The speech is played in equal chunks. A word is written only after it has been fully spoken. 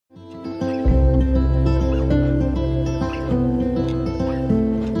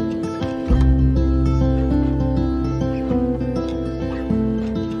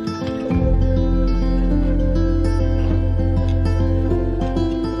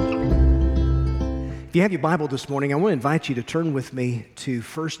If you have your Bible this morning, I want to invite you to turn with me to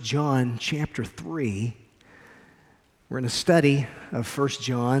 1 John chapter 3. We're in a study of 1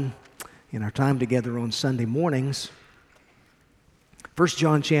 John in our time together on Sunday mornings. 1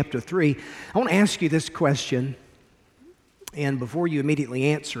 John chapter 3. I want to ask you this question, and before you immediately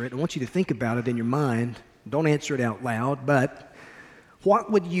answer it, I want you to think about it in your mind. Don't answer it out loud, but what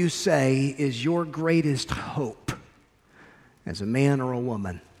would you say is your greatest hope as a man or a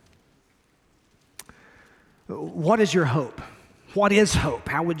woman? What is your hope? What is hope?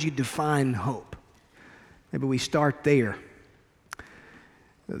 How would you define hope? Maybe we start there.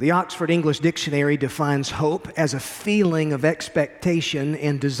 The Oxford English Dictionary defines hope as a feeling of expectation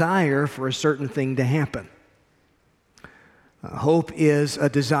and desire for a certain thing to happen. Hope is a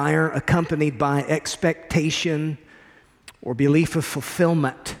desire accompanied by expectation or belief of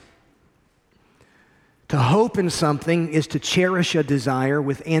fulfillment. To hope in something is to cherish a desire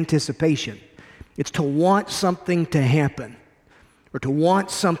with anticipation. It's to want something to happen or to want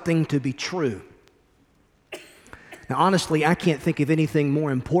something to be true. Now, honestly, I can't think of anything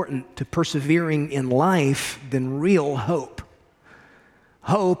more important to persevering in life than real hope.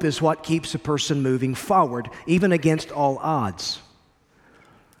 Hope is what keeps a person moving forward, even against all odds.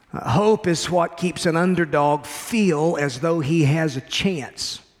 Hope is what keeps an underdog feel as though he has a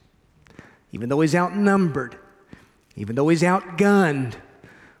chance, even though he's outnumbered, even though he's outgunned.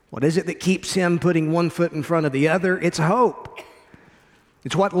 What is it that keeps him putting one foot in front of the other? It's hope.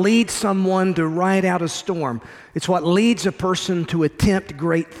 It's what leads someone to ride out a storm. It's what leads a person to attempt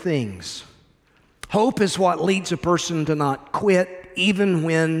great things. Hope is what leads a person to not quit even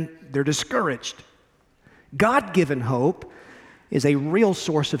when they're discouraged. God-given hope is a real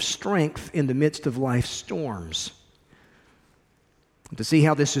source of strength in the midst of life's storms. To see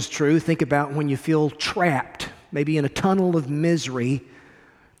how this is true, think about when you feel trapped, maybe in a tunnel of misery.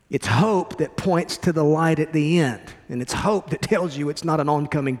 It's hope that points to the light at the end, and it's hope that tells you it's not an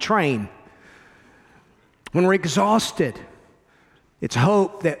oncoming train. When we're exhausted, it's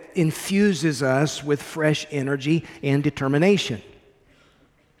hope that infuses us with fresh energy and determination.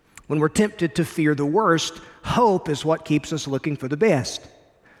 When we're tempted to fear the worst, hope is what keeps us looking for the best.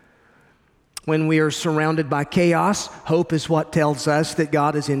 When we are surrounded by chaos, hope is what tells us that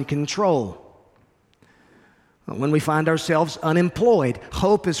God is in control. When we find ourselves unemployed,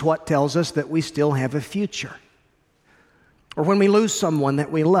 hope is what tells us that we still have a future. Or when we lose someone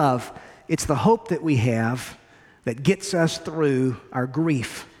that we love, it's the hope that we have that gets us through our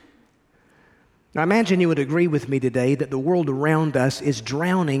grief. Now, I imagine you would agree with me today that the world around us is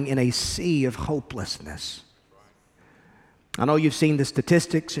drowning in a sea of hopelessness. I know you've seen the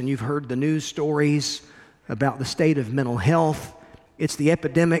statistics and you've heard the news stories about the state of mental health. It's the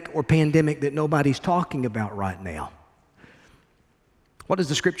epidemic or pandemic that nobody's talking about right now. What does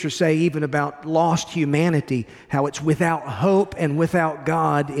the Scripture say even about lost humanity, how it's without hope and without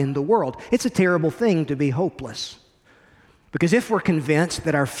God in the world? It's a terrible thing to be hopeless. Because if we're convinced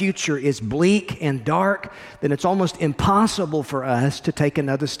that our future is bleak and dark, then it's almost impossible for us to take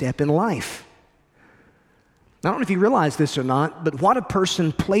another step in life. I don't know if you realize this or not, but what a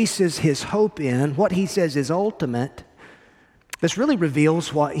person places his hope in, what he says is ultimate, this really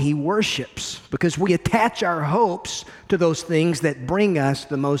reveals what he worships, because we attach our hopes to those things that bring us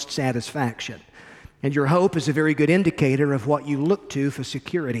the most satisfaction. And your hope is a very good indicator of what you look to for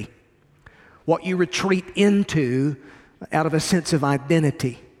security, what you retreat into out of a sense of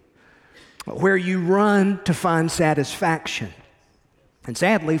identity, where you run to find satisfaction. And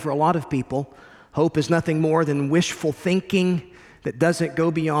sadly, for a lot of people, hope is nothing more than wishful thinking that doesn't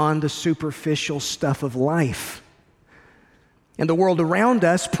go beyond the superficial stuff of life. And the world around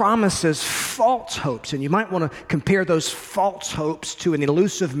us promises false hopes, and you might want to compare those false hopes to an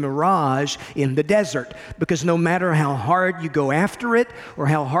elusive mirage in the desert, because no matter how hard you go after it or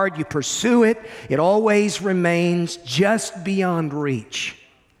how hard you pursue it, it always remains just beyond reach.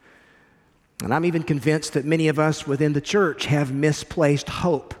 And I'm even convinced that many of us within the church have misplaced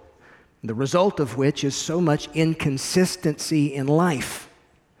hope, the result of which is so much inconsistency in life.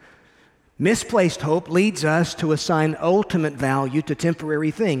 Misplaced hope leads us to assign ultimate value to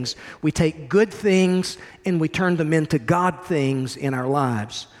temporary things. We take good things and we turn them into God things in our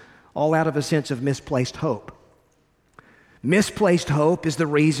lives, all out of a sense of misplaced hope. Misplaced hope is the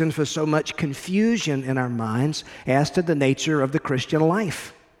reason for so much confusion in our minds as to the nature of the Christian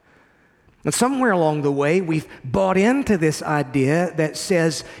life. And somewhere along the way, we've bought into this idea that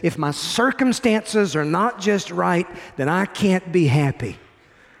says, if my circumstances are not just right, then I can't be happy.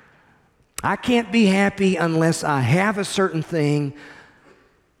 I can't be happy unless I have a certain thing,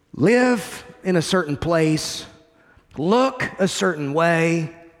 live in a certain place, look a certain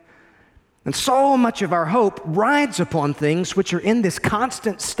way, And so much of our hope rides upon things which are in this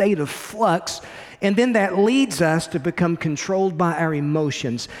constant state of flux, and then that leads us to become controlled by our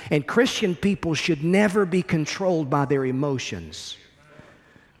emotions. And Christian people should never be controlled by their emotions.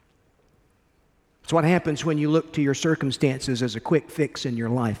 It's what happens when you look to your circumstances as a quick fix in your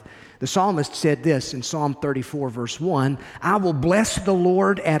life. The psalmist said this in Psalm 34, verse 1, "I will bless the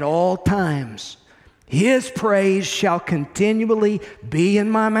Lord at all times. His praise shall continually be in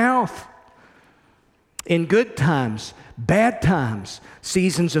my mouth. In good times, bad times,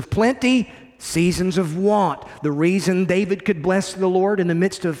 seasons of plenty, seasons of want." The reason David could bless the Lord in the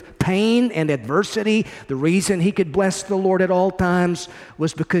midst of pain and adversity, the reason he could bless the Lord at all times,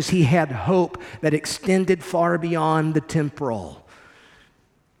 was because he had hope that extended far beyond the temporal.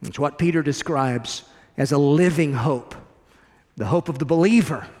 It's what Peter describes as a living hope, the hope of the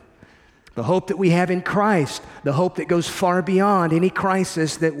believer, the hope that we have in Christ, the hope that goes far beyond any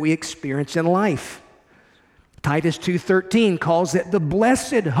crisis that we experience in life. Titus 2:13 calls it the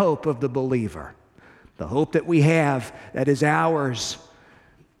blessed hope of the believer, the hope that we have that is ours,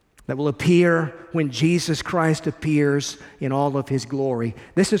 that will appear when Jesus Christ appears in all of His glory.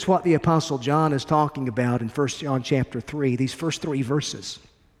 This is what the Apostle John is talking about in 1 John chapter 3, these first 3 verses.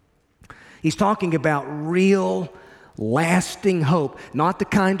 He's talking about real, lasting hope, not the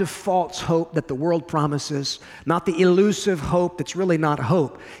kind of false hope that the world promises, not the elusive hope that's really not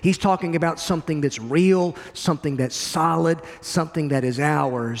hope. He's talking about something that's real, something that's solid, something that is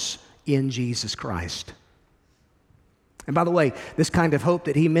ours in Jesus Christ. And by the way, this kind of hope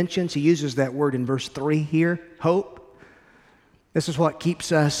that he mentions, he uses that word in verse 3 here, hope. This is what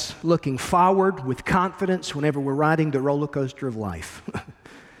keeps us looking forward with confidence whenever we're riding the roller coaster of life.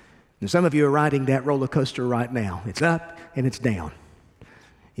 And some of you are riding that roller coaster right now. It's up and it's down.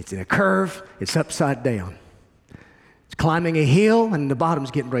 It's in a curve, it's upside down. It's climbing a hill and the bottom's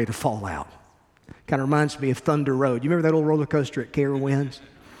getting ready to fall out. Kind of reminds me of Thunder Road. You remember that old roller coaster at Carowinds?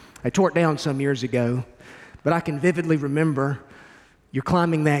 I tore it down some years ago, but I can vividly remember you're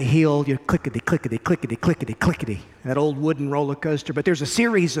climbing that hill, you're clickety, clickety, clickety, clickety, clickety, that old wooden roller coaster, but there's a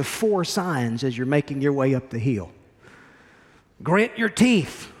series of 4 signs as you're making your way up the hill. Grit your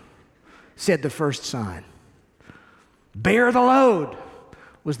teeth, said the first sign. Bear the load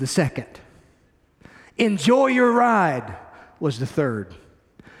was the second. Enjoy your ride was the third.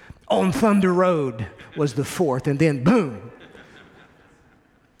 On Thunder Road was the fourth, and then boom.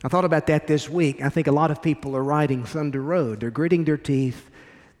 I thought about that this week. I think a lot of people are riding Thunder Road. They're gritting their teeth,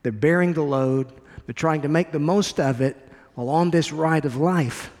 they're bearing the load, they're trying to make the most of it while on this ride of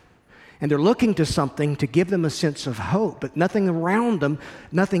life. And they're looking to something to give them a sense of hope, but nothing around them,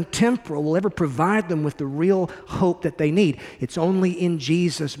 nothing temporal will ever provide them with the real hope that they need. It's only in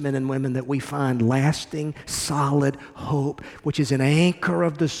Jesus, men and women, that we find lasting, solid hope, which is an anchor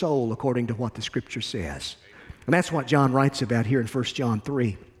of the soul, according to what the Scripture says. And that's what John writes about here in 1 John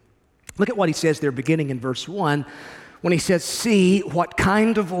 3. Look at what he says there beginning in verse 1, when he says, "See what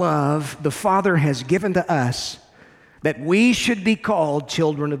kind of love the Father has given to us, that we should be called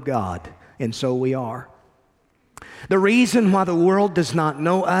children of God, and so we are. The reason why the world does not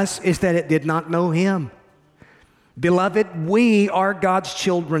know us is that it did not know Him. Beloved, we are God's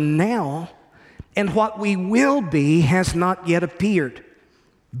children now, and what we will be has not yet appeared.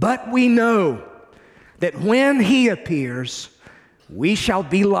 But we know that when He appears, we shall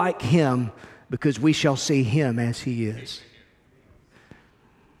be like Him, because we shall see Him as He is.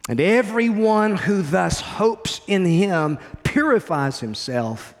 And everyone who thus hopes in Him purifies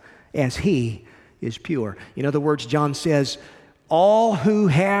himself as He is pure." In other words, John says, all who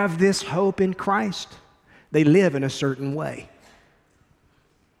have this hope in Christ, they live in a certain way.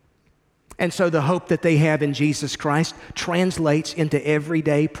 And so the hope that they have in Jesus Christ translates into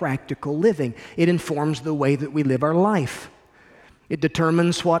everyday practical living. It informs the way that we live our life. It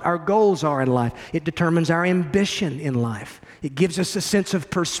determines what our goals are in life. It determines our ambition in life. It gives us a sense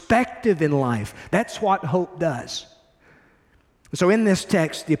of perspective in life. That's what hope does. So in this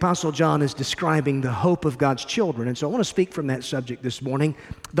text, the Apostle John is describing the hope of God's children. And so I want to speak from that subject this morning,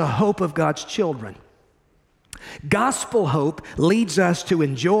 the hope of God's children. Gospel hope leads us to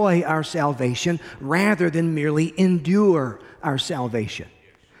enjoy our salvation rather than merely endure our salvation.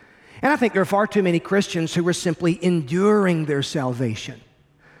 And I think there are far too many Christians who are simply enduring their salvation,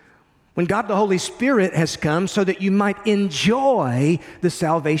 when God the Holy Spirit has come so that you might enjoy the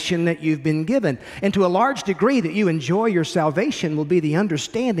salvation that you've been given. And to a large degree, that you enjoy your salvation will be the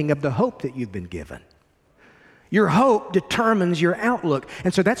understanding of the hope that you've been given. Your hope determines your outlook.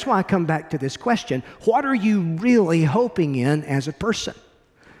 And so that's why I come back to this question. What are you really hoping in as a person?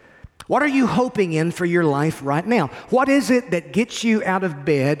 What are you hoping in for your life right now? What is it that gets you out of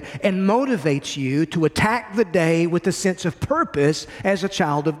bed and motivates you to attack the day with a sense of purpose as a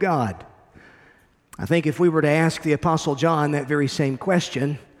child of God? I think if we were to ask the Apostle John that very same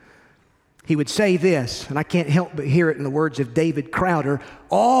question, he would say this, and I can't help but hear it in the words of David Crowder,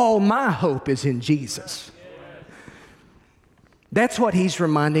 all my hope is in Jesus. That's what he's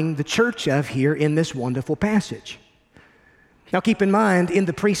reminding the church of here in this wonderful passage. Now keep in mind, in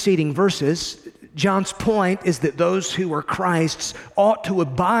the preceding verses, John's point is that those who are Christ's ought to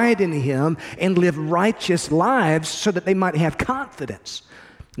abide in him and live righteous lives so that they might have confidence,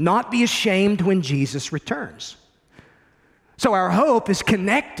 not be ashamed when Jesus returns. So our hope is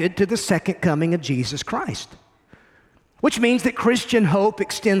connected to the second coming of Jesus Christ, which means that Christian hope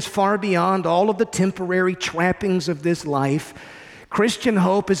extends far beyond all of the temporary trappings of this life. Christian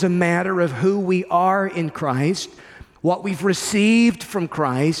hope is a matter of who we are in Christ, what we've received from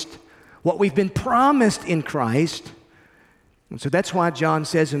Christ, what we've been promised in Christ. And so that's why John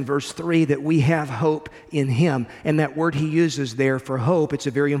says in verse 3 that we have hope in him. And that word he uses there for hope, it's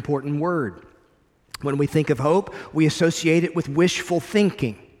a very important word. When we think of hope, we associate it with wishful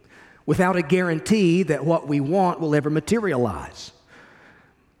thinking, without a guarantee that what we want will ever materialize.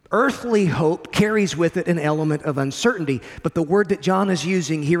 Earthly hope carries with it an element of uncertainty, but the word that John is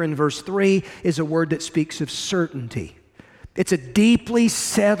using here in verse 3 is a word that speaks of certainty. It's a deeply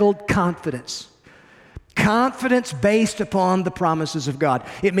settled confidence. Confidence based upon the promises of God.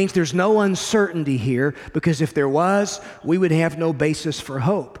 It means there's no uncertainty here, because if there was, we would have no basis for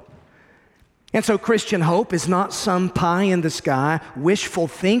hope. And so Christian hope is not some pie in the sky, wishful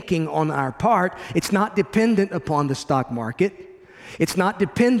thinking on our part. It's not dependent upon the stock market. It's not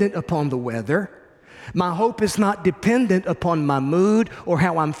dependent upon the weather. My hope is not dependent upon my mood or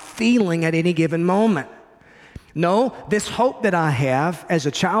how I'm feeling at any given moment. No, this hope that I have as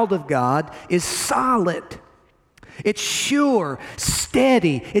a child of God is solid. It's sure,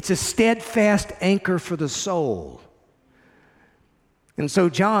 steady. It's a steadfast anchor for the soul. And so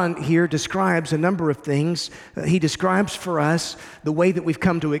John here describes a number of things. He describes for us the way that we've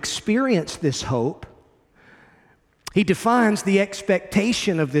come to experience this hope. He defines the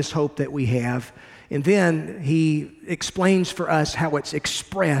expectation of this hope that we have, and then he explains for us how it's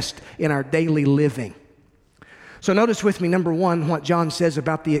expressed in our daily living. So notice with me, number one, what John says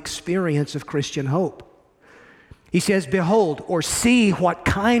about the experience of Christian hope. He says, behold, or see what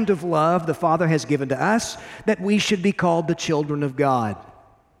kind of love the Father has given to us, that we should be called the children of God.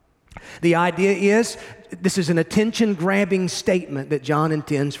 The idea is, this is an attention-grabbing statement that John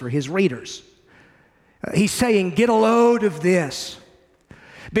intends for his readers. He's saying, get a load of this.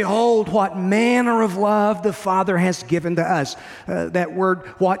 Behold, what manner of love the Father has given to us. That word,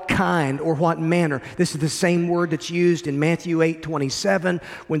 what kind or what manner. This is the same word that's used in Matthew 8:27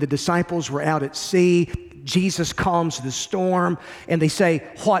 when the disciples were out at sea. Jesus calms the storm, and they say,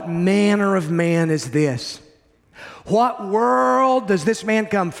 what manner of man is this? What world does this man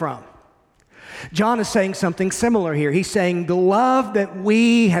come from? John is saying something similar here. He's saying the love that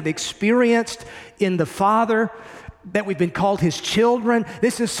we have experienced in the Father, that we've been called his children,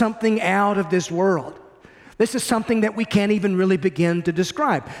 this is something out of this world. This is something that we can't even really begin to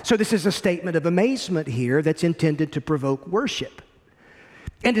describe. So this is a statement of amazement here that's intended to provoke worship.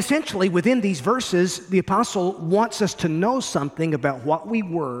 And essentially, within these verses, the apostle wants us to know something about what we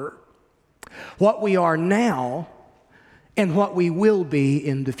were, what we are now, and what we will be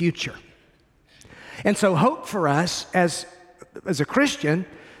in the future. And so hope for us as a Christian,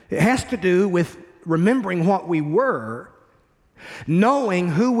 it has to do with remembering what we were, knowing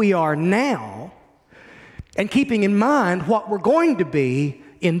who we are now, and keeping in mind what we're going to be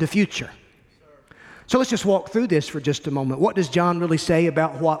in the future. So let's just walk through this for just a moment. What does John really say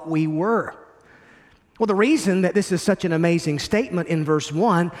about what we were? Well, the reason that this is such an amazing statement in verse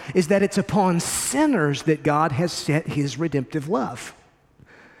 1 is that it's upon sinners that God has set his redemptive love.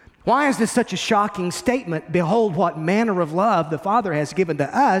 Why is this such a shocking statement? Behold, what manner of love the Father has given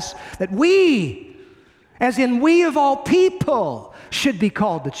to us, that we, as in we of all people, should be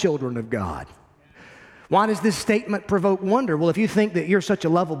called the children of God. Why does this statement provoke wonder? Well, if you think that you're such a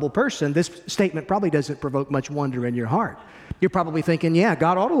lovable person, this statement probably doesn't provoke much wonder in your heart. You're probably thinking, yeah,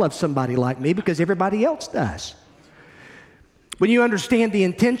 God ought to love somebody like me because everybody else does. When you understand the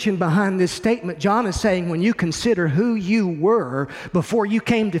intention behind this statement, John is saying when you consider who you were before you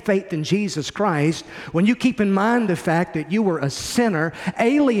came to faith in Jesus Christ, when you keep in mind the fact that you were a sinner,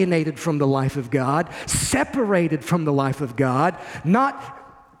 alienated from the life of God, separated from the life of God, not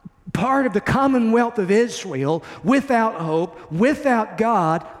part of the commonwealth of Israel without hope, without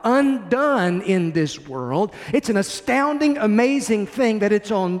God, undone in this world. It's an astounding, amazing thing that it's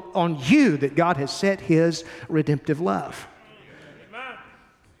on you that God has set His redemptive love.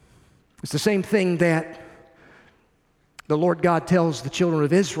 It's the same thing that the Lord God tells the children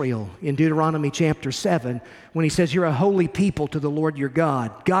of Israel in Deuteronomy chapter 7 when He says, you're a holy people to the Lord your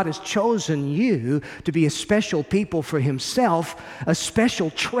God. God has chosen you to be a special people for Himself, a special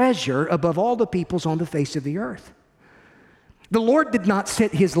treasure above all the peoples on the face of the earth. The Lord did not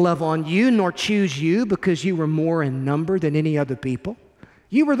set His love on you nor choose you because you were more in number than any other people.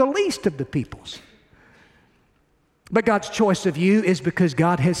 You were the least of the peoples. But God's choice of you is because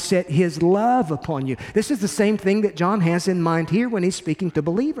God has set His love upon you. This is the same thing that John has in mind here when he's speaking to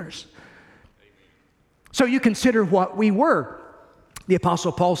believers. So you consider what we were. The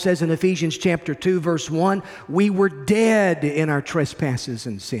Apostle Paul says in Ephesians chapter 2, verse 1, we were dead in our trespasses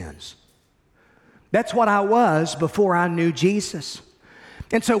and sins. That's what I was before I knew Jesus.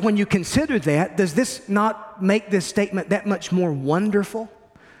 And so when you consider that, does this not make this statement that much more wonderful?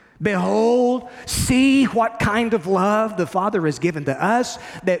 Behold, see what kind of love the Father has given to us,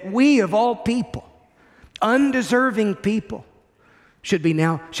 that we of all people, undeserving people, should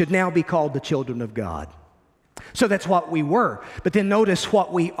now be called the children of God. So that's what we were. But then notice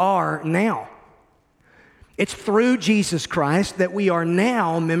what we are now. It's through Jesus Christ that we are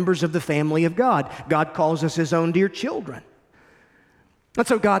now members of the family of God. God calls us His own dear children. And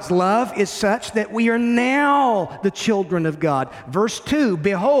so God's love is such that we are now the children of God. Verse 2,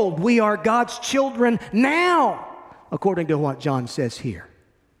 behold, we are God's children now, according to what John says here.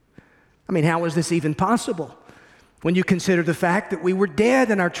 I mean, how is this even possible? When you consider the fact that we were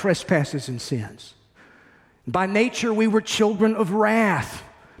dead in our trespasses and sins. By nature, we were children of wrath,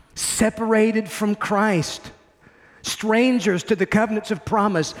 separated from Christ, strangers to the covenants of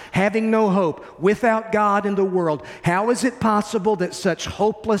promise, having no hope, without God in the world. How is it possible that such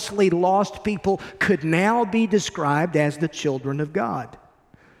hopelessly lost people could now be described as the children of God?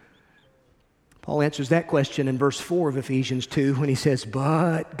 Paul answers that question in verse 4 of Ephesians 2 when he says,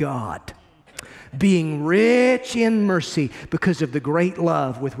 but God, being rich in mercy because of the great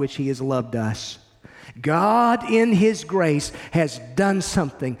love with which He has loved us. God in His grace has done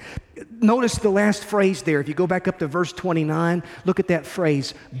something. Notice the last phrase there. If you go back up to verse 29, look at that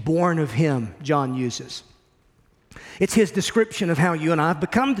phrase, born of Him, John uses. It's his description of how you and I have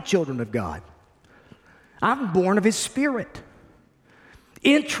become the children of God. I'm born of His Spirit.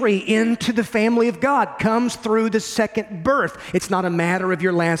 Entry into the family of God comes through the second birth. It's not a matter of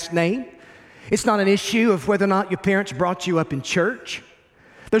your last name. It's not an issue of whether or not your parents brought you up in church.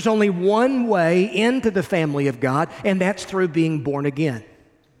 There's only one way into the family of God, and that's through being born again.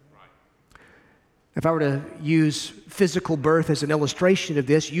 If I were to use physical birth as an illustration of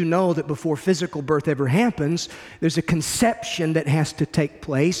this, you know that before physical birth ever happens, there's a conception that has to take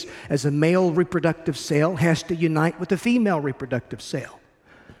place as a male reproductive cell has to unite with a female reproductive cell.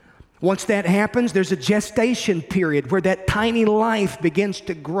 Once that happens, there's a gestation period where that tiny life begins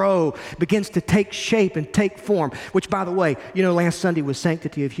to grow, begins to take shape and take form, which, by the way, you know, last Sunday was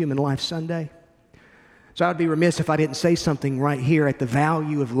Sanctity of Human Life Sunday. So I'd be remiss if I didn't say something right here at the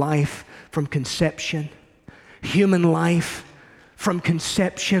value of life from conception. Human life from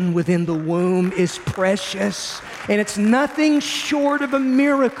conception within the womb is precious, and it's nothing short of a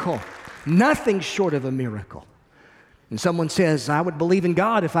miracle. Nothing short of a miracle. And someone says, I would believe in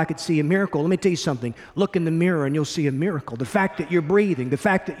God if I could see a miracle. Let me tell you something. Look in the mirror and you'll see a miracle. The fact that you're breathing, the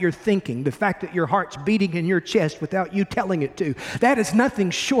fact that you're thinking, the fact that your heart's beating in your chest without you telling it to, that is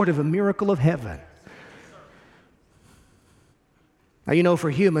nothing short of a miracle of heaven. Now, you know, for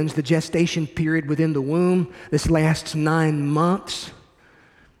humans, the gestation period within the womb, this lasts 9 months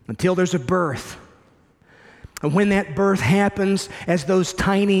until there's a birth. And when that birth happens, as those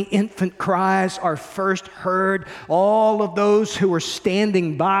tiny infant cries are first heard, all of those who are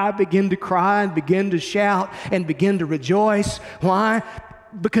standing by begin to cry and begin to shout and begin to rejoice. Why?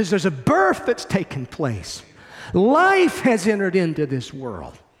 Because there's a birth that's taken place. Life has entered into this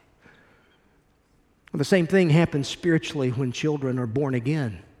world. Well, the same thing happens spiritually when children are born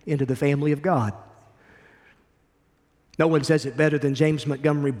again into the family of God. No one says it better than James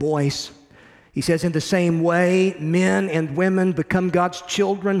Montgomery Boyce. He says, in the same way, men and women become God's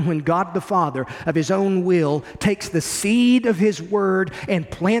children when God the Father, of His own will, takes the seed of His word and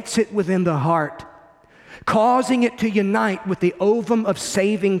plants it within the heart, causing it to unite with the ovum of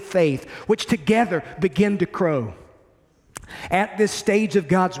saving faith, which together begin to grow. At this stage of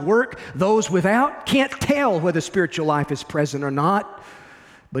God's work, those without can't tell whether spiritual life is present or not.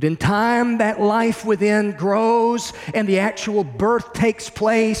 But in time, that life within grows and the actual birth takes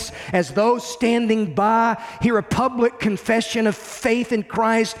place as those standing by hear a public confession of faith in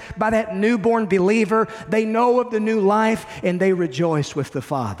Christ by that newborn believer. They know of the new life and they rejoice with the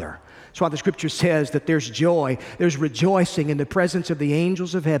Father. That's why the Scripture says that there's joy, there's rejoicing in the presence of the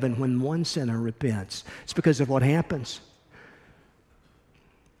angels of heaven when one sinner repents. It's because of what happens.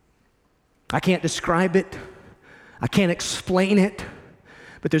 I can't describe it. I can't explain it.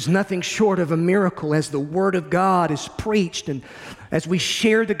 But there's nothing short of a miracle as the Word of God is preached and as we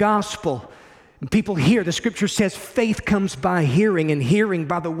share the gospel. And people hear, the Scripture says faith comes by hearing and hearing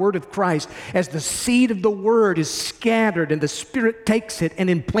by the Word of Christ. As the seed of the Word is scattered and the Spirit takes it and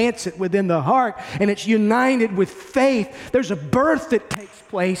implants it within the heart and it's united with faith, there's a birth that takes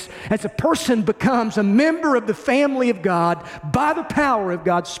place as a person becomes a member of the family of God by the power of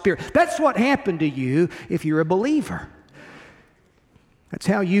God's Spirit. That's what happened to you if you're a believer. That's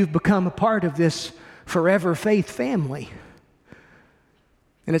how you've become a part of this forever faith family.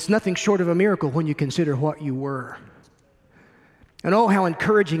 And it's nothing short of a miracle when you consider what you were. And oh, how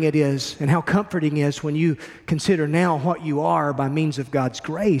encouraging it is and how comforting it is when you consider now what you are by means of God's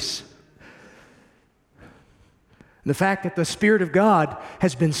grace. And the fact that the Spirit of God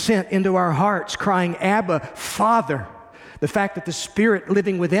has been sent into our hearts crying, Abba, Father. The fact that the Spirit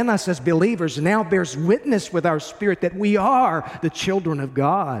living within us as believers now bears witness with our spirit that we are the children of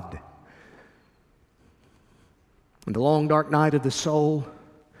God. In the long, dark night of the soul,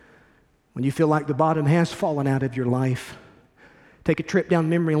 when you feel like the bottom has fallen out of your life, take a trip down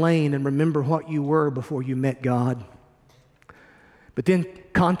memory lane and remember what you were before you met God. But then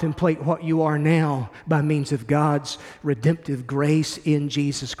contemplate what you are now by means of God's redemptive grace in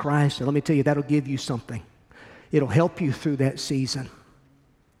Jesus Christ. And let me tell you, that'll give you something. It'll help you through that season.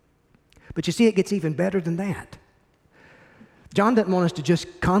 But you see, it gets even better than that. John doesn't want us to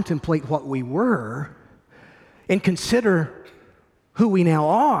just contemplate what we were and consider who we now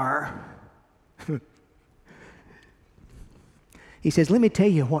are. He says, let me tell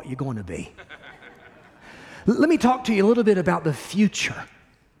you what you're going to be. Let me talk to you a little bit about the future.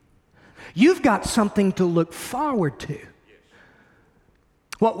 You've got something to look forward to.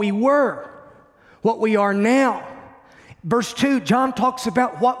 What we were, what we are now. Verse 2, John talks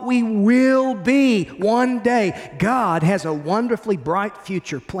about what we will be one day. God has a wonderfully bright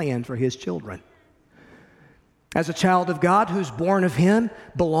future planned for His children. As a child of God who's born of Him,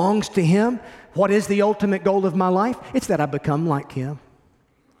 belongs to Him, what is the ultimate goal of my life? It's that I become like Him.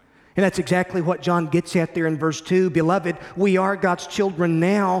 And that's exactly what John gets at there in verse 2. Beloved, we are God's children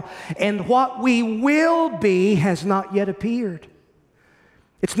now, and what we will be has not yet appeared.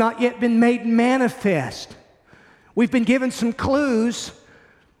 It's not yet been made manifest. We've been given some clues.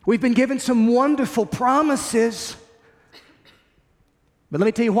 We've been given some wonderful promises. But let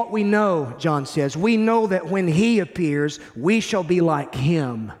me tell you what we know, John says. We know that when He appears, we shall be like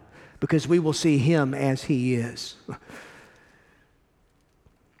Him because we will see Him as He is.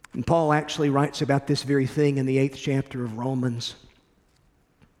 And Paul actually writes about this very thing in the 8th chapter of Romans.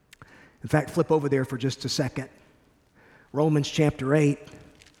 In fact, flip over there for just a second. Romans chapter 8.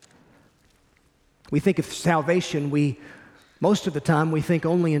 We think of salvation, most of the time we think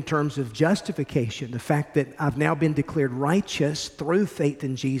only in terms of justification, the fact that I've now been declared righteous through faith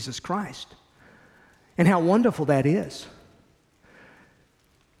in Jesus Christ. And how wonderful that is.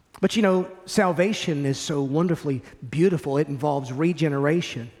 But you know, salvation is so wonderfully beautiful. It involves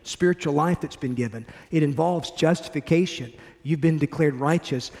regeneration, spiritual life that's been given. It involves justification. You've been declared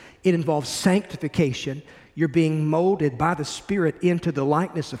righteous. It involves sanctification. You're being molded by the Spirit into the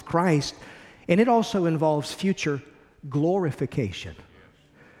likeness of Christ. And it also involves future glorification,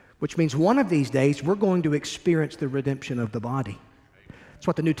 which means one of these days we're going to experience the redemption of the body. It's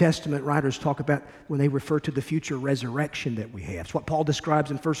what the New Testament writers talk about when they refer to the future resurrection that we have. It's what Paul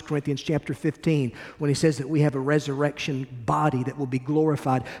describes in 1 Corinthians chapter 15 when he says that we have a resurrection body that will be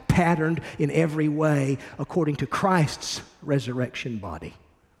glorified, patterned in every way according to Christ's resurrection body.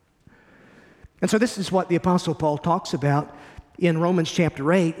 And so this is what the Apostle Paul talks about in Romans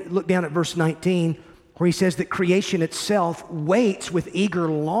chapter 8. Look down at verse 19 where he says that creation itself waits with eager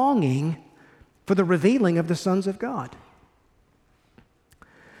longing for the revealing of the sons of God.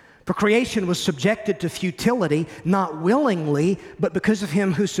 For creation was subjected to futility, not willingly, but because of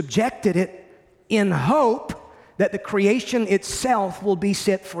Him who subjected it in hope that the creation itself will be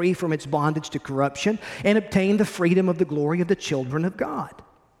set free from its bondage to corruption and obtain the freedom of the glory of the children of God.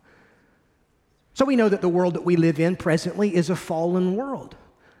 So we know that the world that we live in presently is a fallen world.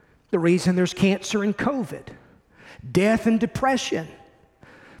 The reason there's cancer and COVID, death and depression,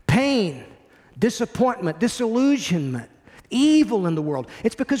 pain, disappointment, disillusionment, evil in the world.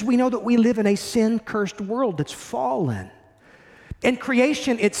 It's because we know that we live in a sin-cursed world that's fallen. And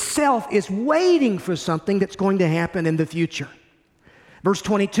creation itself is waiting for something that's going to happen in the future. Verse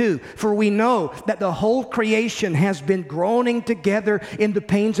 22, for we know that the whole creation has been groaning together in the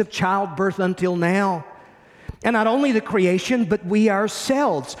pains of childbirth until now. And not only the creation, but we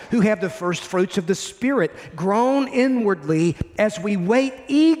ourselves, who have the first fruits of the Spirit, groan inwardly as we wait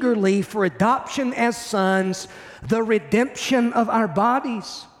eagerly for adoption as sons, the redemption of our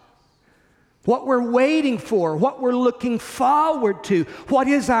bodies. What we're waiting for, what we're looking forward to, what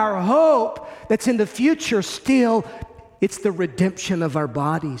is our hope that's in the future still, it's the redemption of our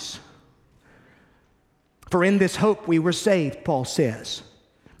bodies. For in this hope we were saved, Paul says.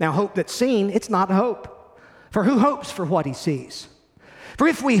 Now, hope that's seen, it's not hope. For who hopes for what he sees? For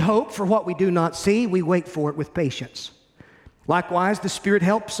if we hope for what we do not see, we wait for it with patience. Likewise, the Spirit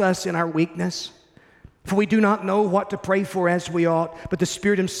helps us in our weakness. For we do not know what to pray for as we ought, but the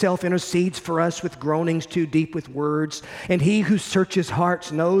Spirit Himself intercedes for us with groanings too deep with words. And He who searches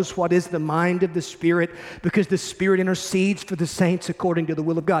hearts knows what is the mind of the Spirit, because the Spirit intercedes for the saints according to the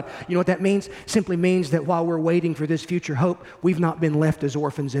will of God. You know what that means? Simply means that while we're waiting for this future hope, we've not been left as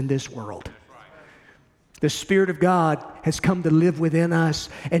orphans in this world. The Spirit of God has come to live within us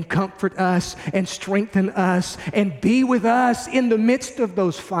and comfort us and strengthen us and be with us in the midst of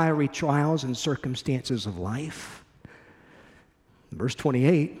those fiery trials and circumstances of life. Verse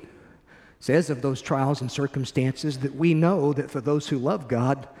 28 says of those trials and circumstances that we know that for those who love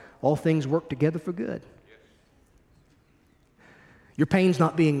God, all things work together for good. Your pain's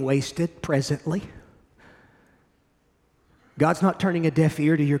not being wasted presently. God's not turning a deaf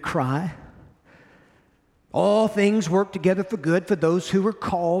ear to your cry. All things work together for good for those who are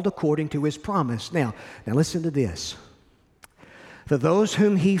called according to His promise. Now listen to this. For those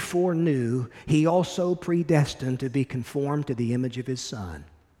whom He foreknew, He also predestined to be conformed to the image of His Son,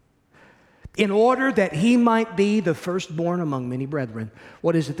 in order that He might be the firstborn among many brethren.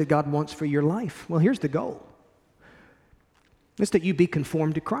 What is it that God wants for your life? Well, here's the goal. It's that you be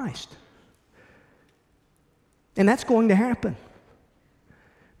conformed to Christ. And that's going to happen.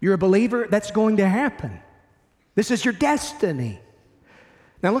 You're a believer, that's going to happen. This is your destiny.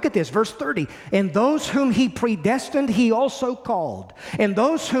 Now look at this, verse 30. And those whom He predestined, He also called. And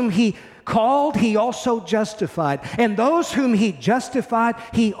those whom He called, He also justified. And those whom He justified,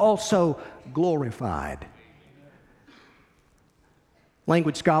 He also glorified.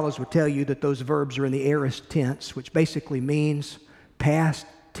 Language scholars would tell you that those verbs are in the aorist tense, which basically means past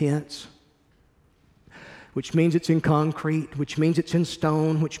tense, which means it's in concrete, which means it's in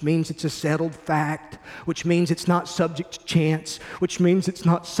stone, which means it's a settled fact, which means it's not subject to chance, which means it's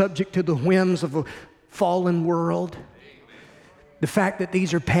not subject to the whims of a fallen world. The fact that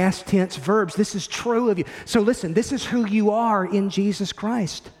these are past tense verbs, this is true of you. So listen, this is who you are in Jesus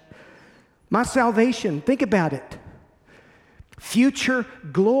Christ. My salvation, think about it. Future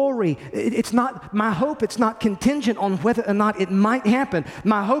glory. It's not my hope, it's not contingent on whether or not it might happen.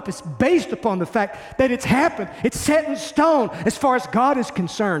 My hope is based upon the fact that it's happened. It's set in stone as far as God is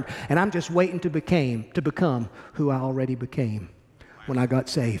concerned. And I'm just waiting to become who I already became when I got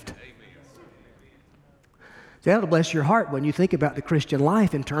saved. So that'll bless your heart when you think about the Christian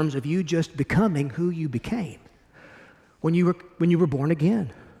life in terms of you just becoming who you became when you were born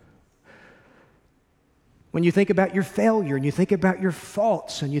again. When you think about your failure and you think about your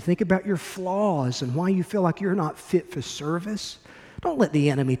faults and you think about your flaws and why you feel like you're not fit for service, don't let the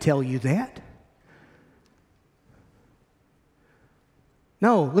enemy tell you that.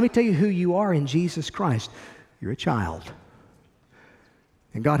 No, let me tell you who you are in Jesus Christ. You're a child.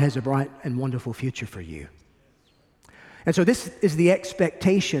 And God has a bright and wonderful future for you. And so this is the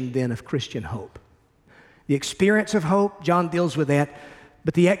expectation then of Christian hope. The experience of hope, John deals with that.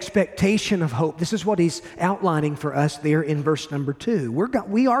 But the expectation of hope, this is what he's outlining for us there in verse number 2.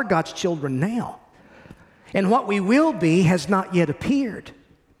 We are God's children now. And what we will be has not yet appeared.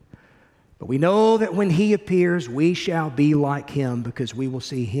 But we know that when He appears, we shall be like Him because we will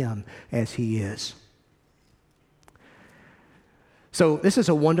see Him as He is. So this is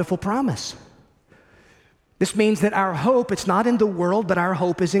a wonderful promise. This means that our hope, it's not in the world, but our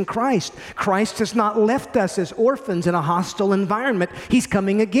hope is in Christ. Christ has not left us as orphans in a hostile environment. He's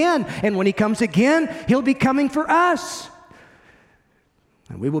coming again. And when He comes again, He'll be coming for us.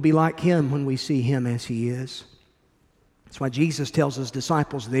 And we will be like Him when we see Him as He is. That's why Jesus tells His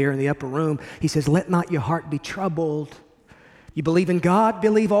disciples there in the upper room, He says, let not your heart be troubled. You believe in God,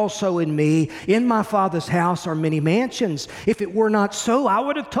 believe also in me. In my Father's house are many mansions. If it were not so, I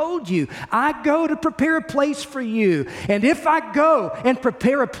would have told you. I go to prepare a place for you. And if I go and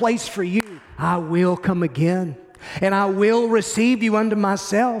prepare a place for you, I will come again and I will receive you unto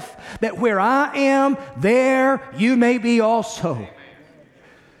myself, that where I am, there you may be also.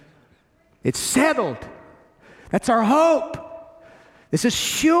 It's settled. That's our hope. This is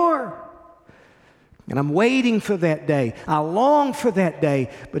sure. And I'm waiting for that day. I long for that day,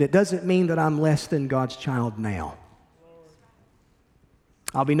 but it doesn't mean that I'm less than God's child now.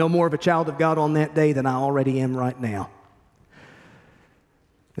 I'll be no more of a child of God on that day than I already am right now.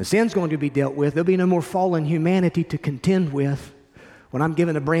 The sin's going to be dealt with. There'll be no more fallen humanity to contend with. When I'm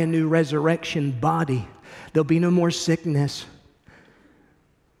given a brand new resurrection body, there'll be no more sickness,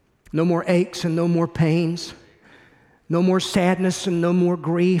 no more aches and no more pains, no more sadness and no more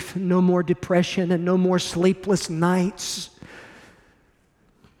grief, no more depression and no more sleepless nights.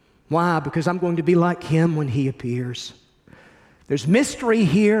 Why? Because I'm going to be like Him when He appears. There's mystery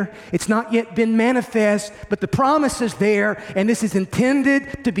here. It's not yet been manifest, but the promise is there, and this is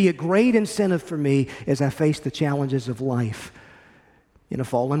intended to be a great incentive for me as I face the challenges of life in a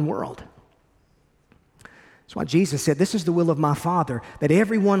fallen world. That's why Jesus said, this is the will of my Father, that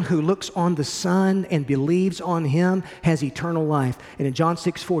everyone who looks on the Son and believes on Him has eternal life. And in John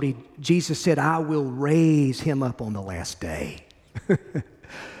 6:40, Jesus said, I will raise him up on the last day.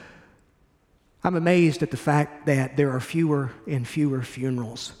 I'm amazed at the fact that there are fewer and fewer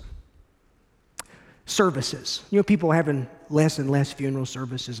funerals. Services. You know, people are having less and less funeral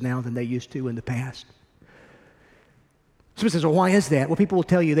services now than they used to in the past. Someone says, well, why is that? Well, people will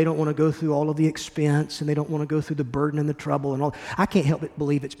tell you they don't want to go through all of the expense and they don't want to go through the burden and the trouble and all. I can't help but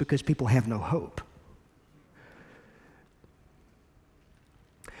believe it's because people have no hope.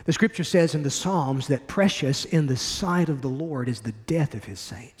 The Scripture says in the Psalms that precious in the sight of the Lord is the death of His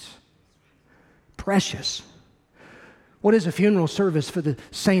saints. Precious. What is a funeral service for the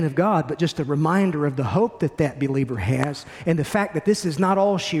saint of God but just a reminder of the hope that that believer has and the fact that this is not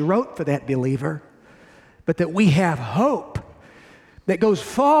all she wrote for that believer, but that we have hope that goes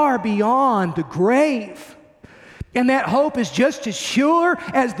far beyond the grave. And that hope is just as sure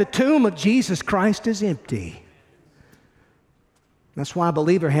as the tomb of Jesus Christ is empty. That's why a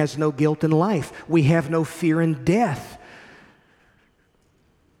believer has no guilt in life. We have no fear in death.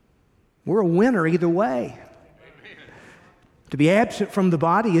 We're a winner either way. Amen. To be absent from the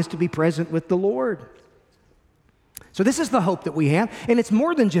body is to be present with the Lord. So this is the hope that we have, and it's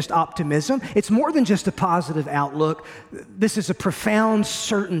more than just optimism. It's more than just a positive outlook. This is a profound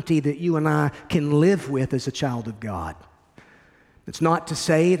certainty that you and I can live with as a child of God. It's not to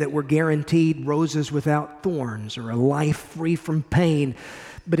say that we're guaranteed roses without thorns or a life free from pain,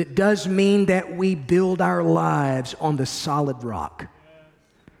 but it does mean that we build our lives on the solid rock.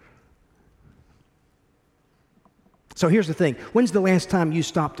 So here's the thing. When's the last time you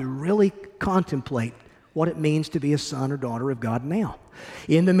stopped to really contemplate what it means to be a son or daughter of God now?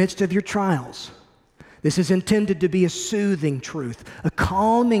 In the midst of your trials. This is intended to be a soothing truth, a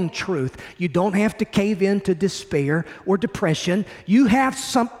calming truth. You don't have to cave into despair or depression. You have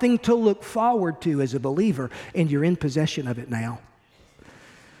something to look forward to as a believer, and you're in possession of it now.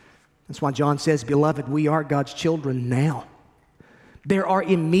 That's why John says, beloved, we are God's children now. There are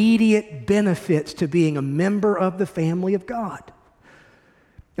immediate benefits to being a member of the family of God.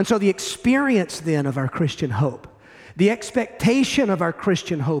 And so the experience then of our Christian hope, the expectation of our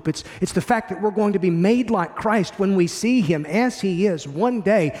Christian hope, it's the fact that we're going to be made like Christ when we see Him as He is one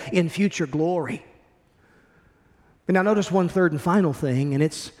day in future glory. But now notice one third and final thing, and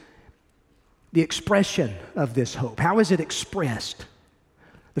it's the expression of this hope. How is it expressed?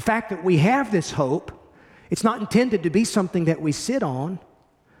 The fact that we have this hope, it's not intended to be something that we sit on.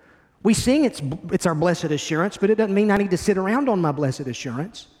 We sing it's our blessed assurance, but it doesn't mean I need to sit around on my blessed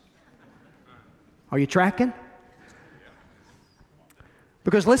assurance. Are you tracking?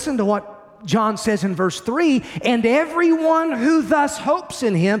 Because listen to what John says in verse 3, and everyone who thus hopes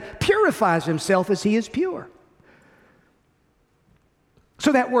in Him purifies himself as he is pure.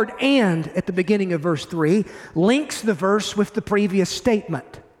 So that word "and" at the beginning of verse 3 links the verse with the previous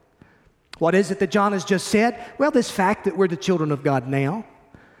statement. What is it that John has just said? Well, this fact that we're the children of God now.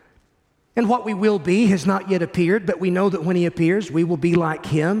 And what we will be has not yet appeared, but we know that when He appears, we will be like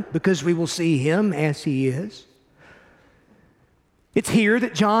Him because we will see Him as He is. It's here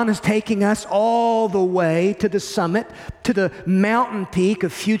that John is taking us all the way to the summit, to the mountain peak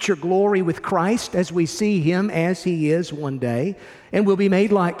of future glory with Christ as we see Him as He is one day, and we'll be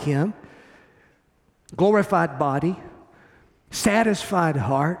made like Him. Glorified body, satisfied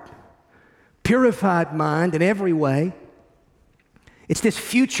heart, purified mind in every way. It's this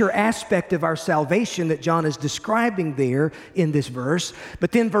future aspect of our salvation that John is describing there in this verse.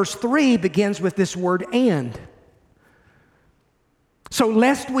 But then verse 3 begins with this word "and." So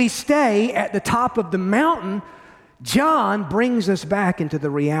lest we stay at the top of the mountain John brings us back into the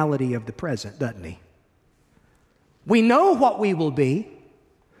reality of the present, doesn't he? We know what we will be,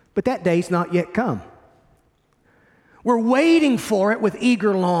 but that day's not yet come. We're waiting for it with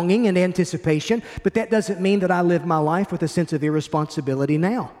eager longing and anticipation, but that doesn't mean that I live my life with a sense of irresponsibility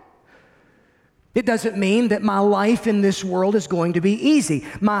now. It doesn't mean that my life in this world is going to be easy.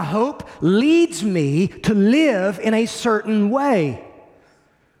 My hope leads me to live in a certain way.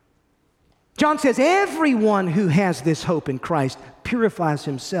 John says, everyone who has this hope in Christ purifies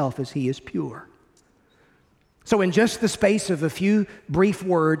himself as he is pure. So in just the space of a few brief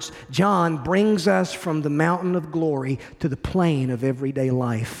words, John brings us from the mountain of glory to the plain of everyday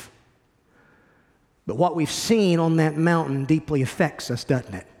life. But what we've seen on that mountain deeply affects us,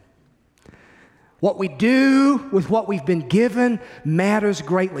 doesn't it? What we do with what we've been given matters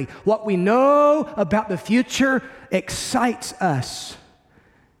greatly. What we know about the future excites us,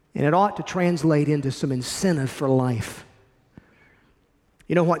 and it ought to translate into some incentive for life.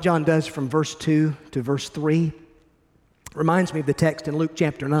 You know what John does from verse 2 to verse 3? Reminds me of the text in Luke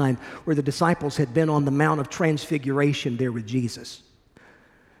chapter 9 where the disciples had been on the Mount of Transfiguration there with Jesus.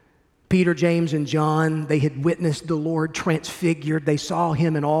 Peter, James, and John, they had witnessed the Lord transfigured. They saw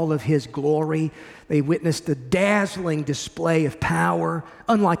him in all of his glory. They witnessed a dazzling display of power,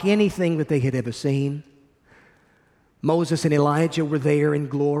 unlike anything that they had ever seen. Moses and Elijah were there in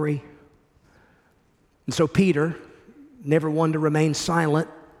glory. And so Peter, never one to remain silent,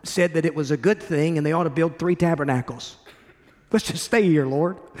 said that it was a good thing and they ought to build 3 tabernacles. Let's just stay here,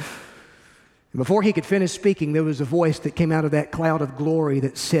 Lord. And before he could finish speaking, there was a voice that came out of that cloud of glory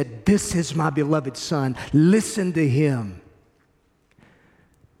that said, "This is my beloved Son. Listen to him."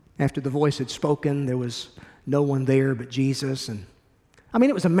 After the voice had spoken, there was no one there but Jesus. And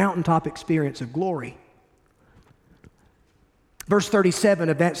it was a mountaintop experience of glory. Verse 37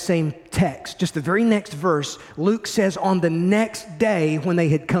 of that same text, just the very next verse, Luke says, on the next day when they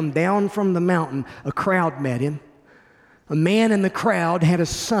had come down from the mountain, a crowd met him. A man in the crowd had a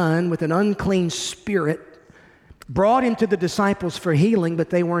son with an unclean spirit, brought him to the disciples for healing, but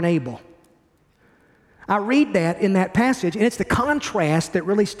they weren't able. I read that in that passage, and it's the contrast that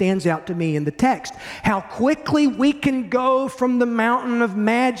really stands out to me in the text. How quickly we can go from the mountain of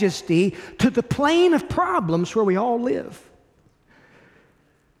majesty to the plain of problems where we all live.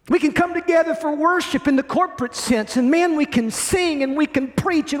 We can come together for worship in the corporate sense, and man, we can sing and we can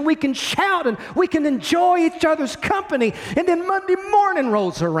preach and we can shout and we can enjoy each other's company, and then Monday morning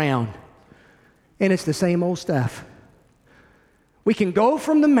rolls around and it's the same old stuff. We can go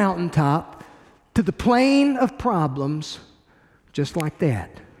from the mountaintop to the plain of problems just like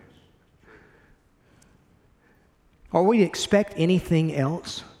that. Are we to expect anything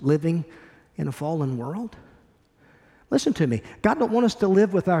else living in a fallen world? Listen to me. God don't want us to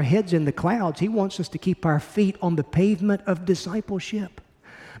live with our heads in the clouds. He wants us to keep our feet on the pavement of discipleship.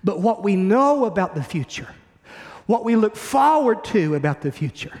 But what we know about the future, what we look forward to about the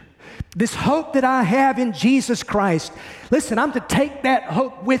future, this hope that I have in Jesus Christ, listen, I'm to take that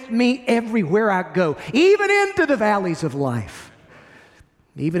hope with me everywhere I go, even into the valleys of life.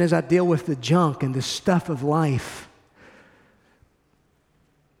 Even as I deal with the junk and the stuff of life.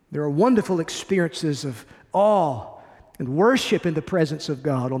 There are wonderful experiences of awe and worship in the presence of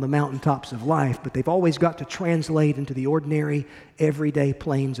God on the mountaintops of life, but they've always got to translate into the ordinary, everyday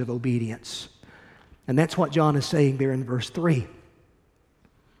plains of obedience. And that's what John is saying there in verse 3.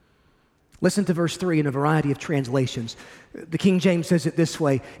 Listen to verse 3 in a variety of translations. The King James says it this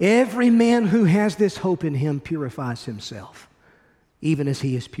way: every man who has this hope in him purifies himself, even as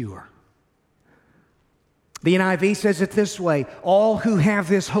he is pure. The NIV says it this way: all who have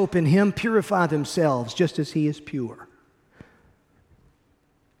this hope in him purify themselves, just as he is pure.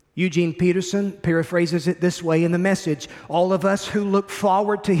 Eugene Peterson paraphrases it this way in the Message: all of us who look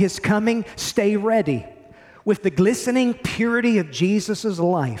forward to his coming stay ready with the glistening purity of Jesus'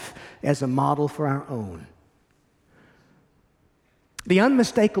 life as a model for our own. The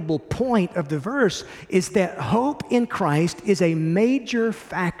unmistakable point of the verse is that hope in Christ is a major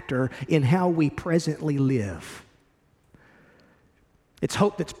factor in how we presently live. It's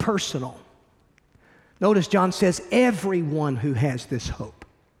hope that's personal. Notice John says, everyone who has this hope.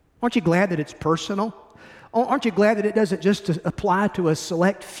 Aren't you glad that it's personal? Aren't you glad that it doesn't just apply to a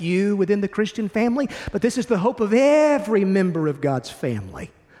select few within the Christian family, but this is the hope of every member of God's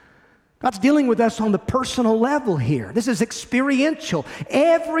family? God's dealing with us on the personal level here. This is experiential.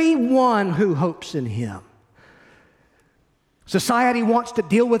 Everyone who hopes in him. Society wants to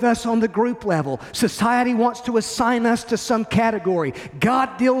deal with us on the group level. Society wants to assign us to some category.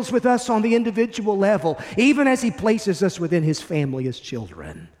 God deals with us on the individual level, even as he places us within his family as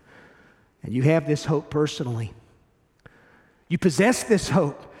children. And you have this hope personally. You possess this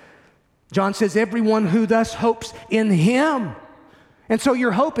hope. John says, everyone who thus hopes in Him. And so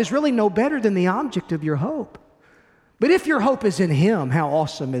your hope is really no better than the object of your hope. But if your hope is in Him, how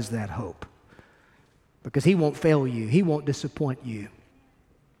awesome is that hope? Because He won't fail you. He won't disappoint you.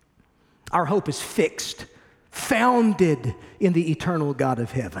 Our hope is fixed, founded in the eternal God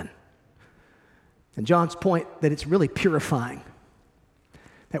of heaven. And John's point that it's really purifying.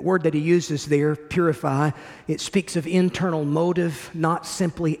 That word that he uses there, purify, it speaks of internal motive, not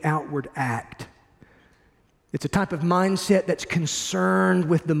simply outward act. It's a type of mindset that's concerned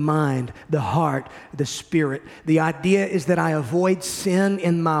with the mind, the heart, the spirit. The idea is that I avoid sin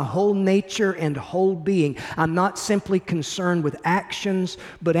in my whole nature and whole being. I'm not simply concerned with actions,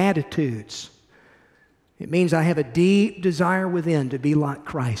 but attitudes. It means I have a deep desire within to be like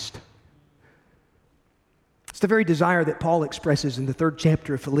Christ. It's the very desire that Paul expresses in the 3rd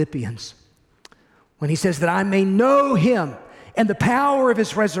chapter of Philippians when he says that I may know Him and the power of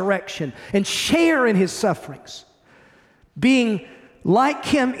His resurrection and share in His sufferings, being like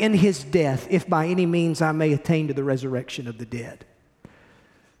Him in His death, if by any means I may attain to the resurrection of the dead.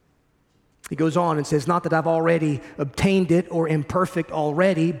 He goes on and says, not that I've already obtained it or am perfect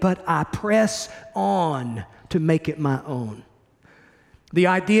already, but I press on to make it my own. The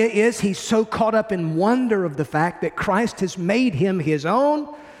idea is he's so caught up in wonder of the fact that Christ has made him his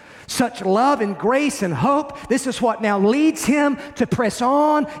own. Such love and grace and hope. This is what now leads him to press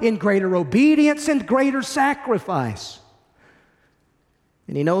on in greater obedience and greater sacrifice.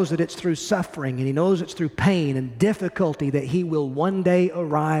 And he knows that it's through suffering and he knows it's through pain and difficulty that he will one day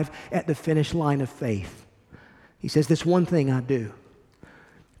arrive at the finish line of faith. He says, this one thing I do,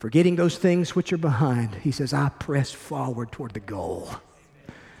 forgetting those things which are behind, he says, I press forward toward the goal.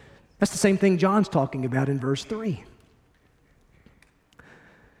 That's the same thing John's talking about in verse 3.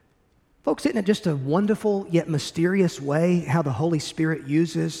 Folks, isn't it just a wonderful yet mysterious way how the Holy Spirit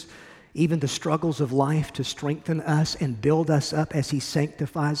uses even the struggles of life to strengthen us and build us up as He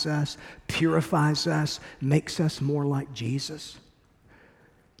sanctifies us, purifies us, makes us more like Jesus?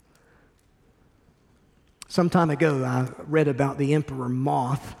 Some time ago, I read about the emperor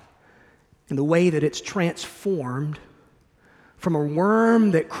moth and the way that it's transformed from a worm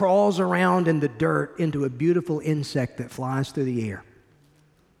that crawls around in the dirt into a beautiful insect that flies through the air.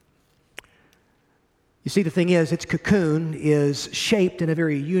 You see, the thing is, its cocoon is shaped in a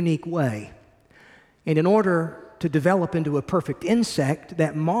very unique way. And in order to develop into a perfect insect,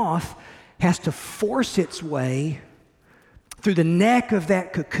 that moth has to force its way through the neck of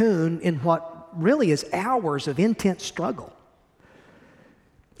that cocoon in what really is hours of intense struggle.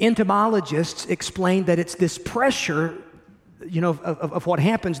 Entomologists explain that it's this pressure of what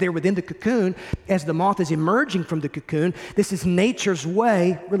happens there within the cocoon as the moth is emerging from the cocoon. This is nature's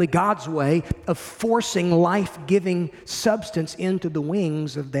way, really God's way, of forcing life-giving substance into the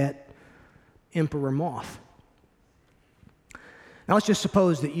wings of that emperor moth. Now let's just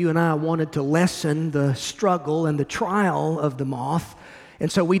suppose that you and I wanted to lessen the struggle and the trial of the moth.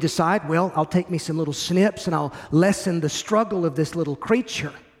 And so we decide, well, I'll take me some little snips and I'll lessen the struggle of this little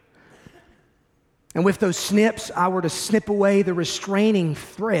creature. And with those snips, I were to snip away the restraining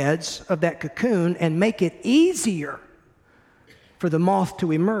threads of that cocoon and make it easier for the moth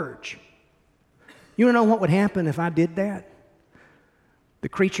to emerge. You want to know what would happen if I did that? The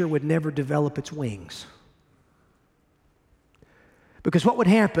creature would never develop its wings. Because what would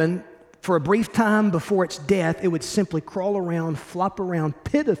happen, for a brief time before its death, it would simply crawl around, flop around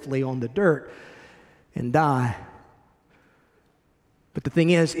pitifully on the dirt and die. But the thing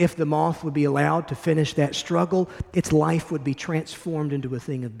is, if the moth would be allowed to finish that struggle, its life would be transformed into a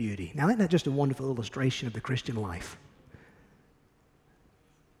thing of beauty. Now, isn't that just a wonderful illustration of the Christian life?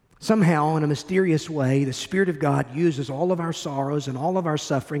 Somehow, in a mysterious way, the Spirit of God uses all of our sorrows and all of our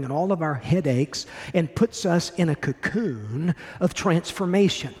suffering and all of our headaches and puts us in a cocoon of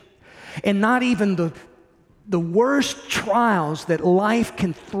transformation. And not even the worst trials that life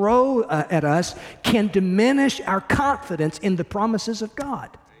can throw at us can diminish our confidence in the promises of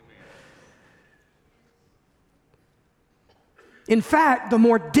God. In fact, the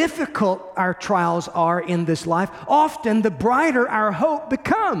more difficult our trials are in this life, often the brighter our hope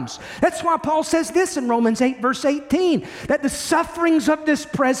becomes. That's why Paul says this in Romans 8, verse 18, that the sufferings of this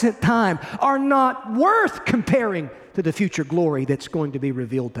present time are not worth comparing to the future glory that's going to be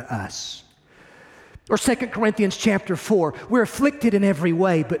revealed to us. Or 2 Corinthians chapter 4, we're afflicted in every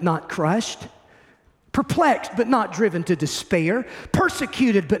way, but not crushed, perplexed, but not driven to despair,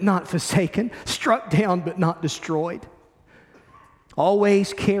 persecuted, but not forsaken, struck down, but not destroyed.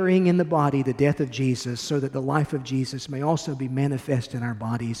 always carrying in the body the death of Jesus, so that the life of Jesus may also be manifest in our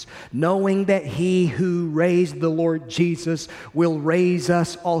bodies, knowing that He who raised the Lord Jesus will raise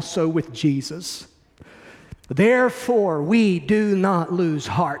us also with Jesus. Therefore, we do not lose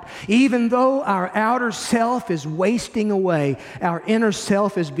heart. Even though our outer self is wasting away, our inner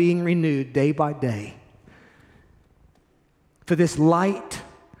self is being renewed day by day. For this light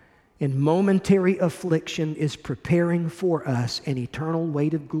and momentary affliction is preparing for us an eternal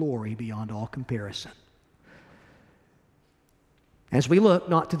weight of glory beyond all comparison. As we look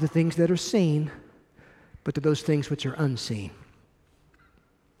not to the things that are seen, but to those things which are unseen.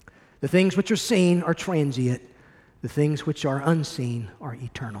 The things which are seen are transient. The things which are unseen are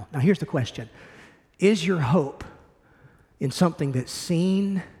eternal. Now here's the question. Is your hope in something that's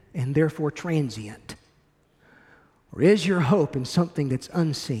seen and therefore transient? Or is your hope in something that's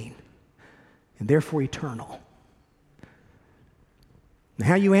unseen and therefore eternal? And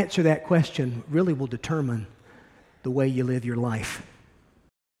how you answer that question really will determine the way you live your life.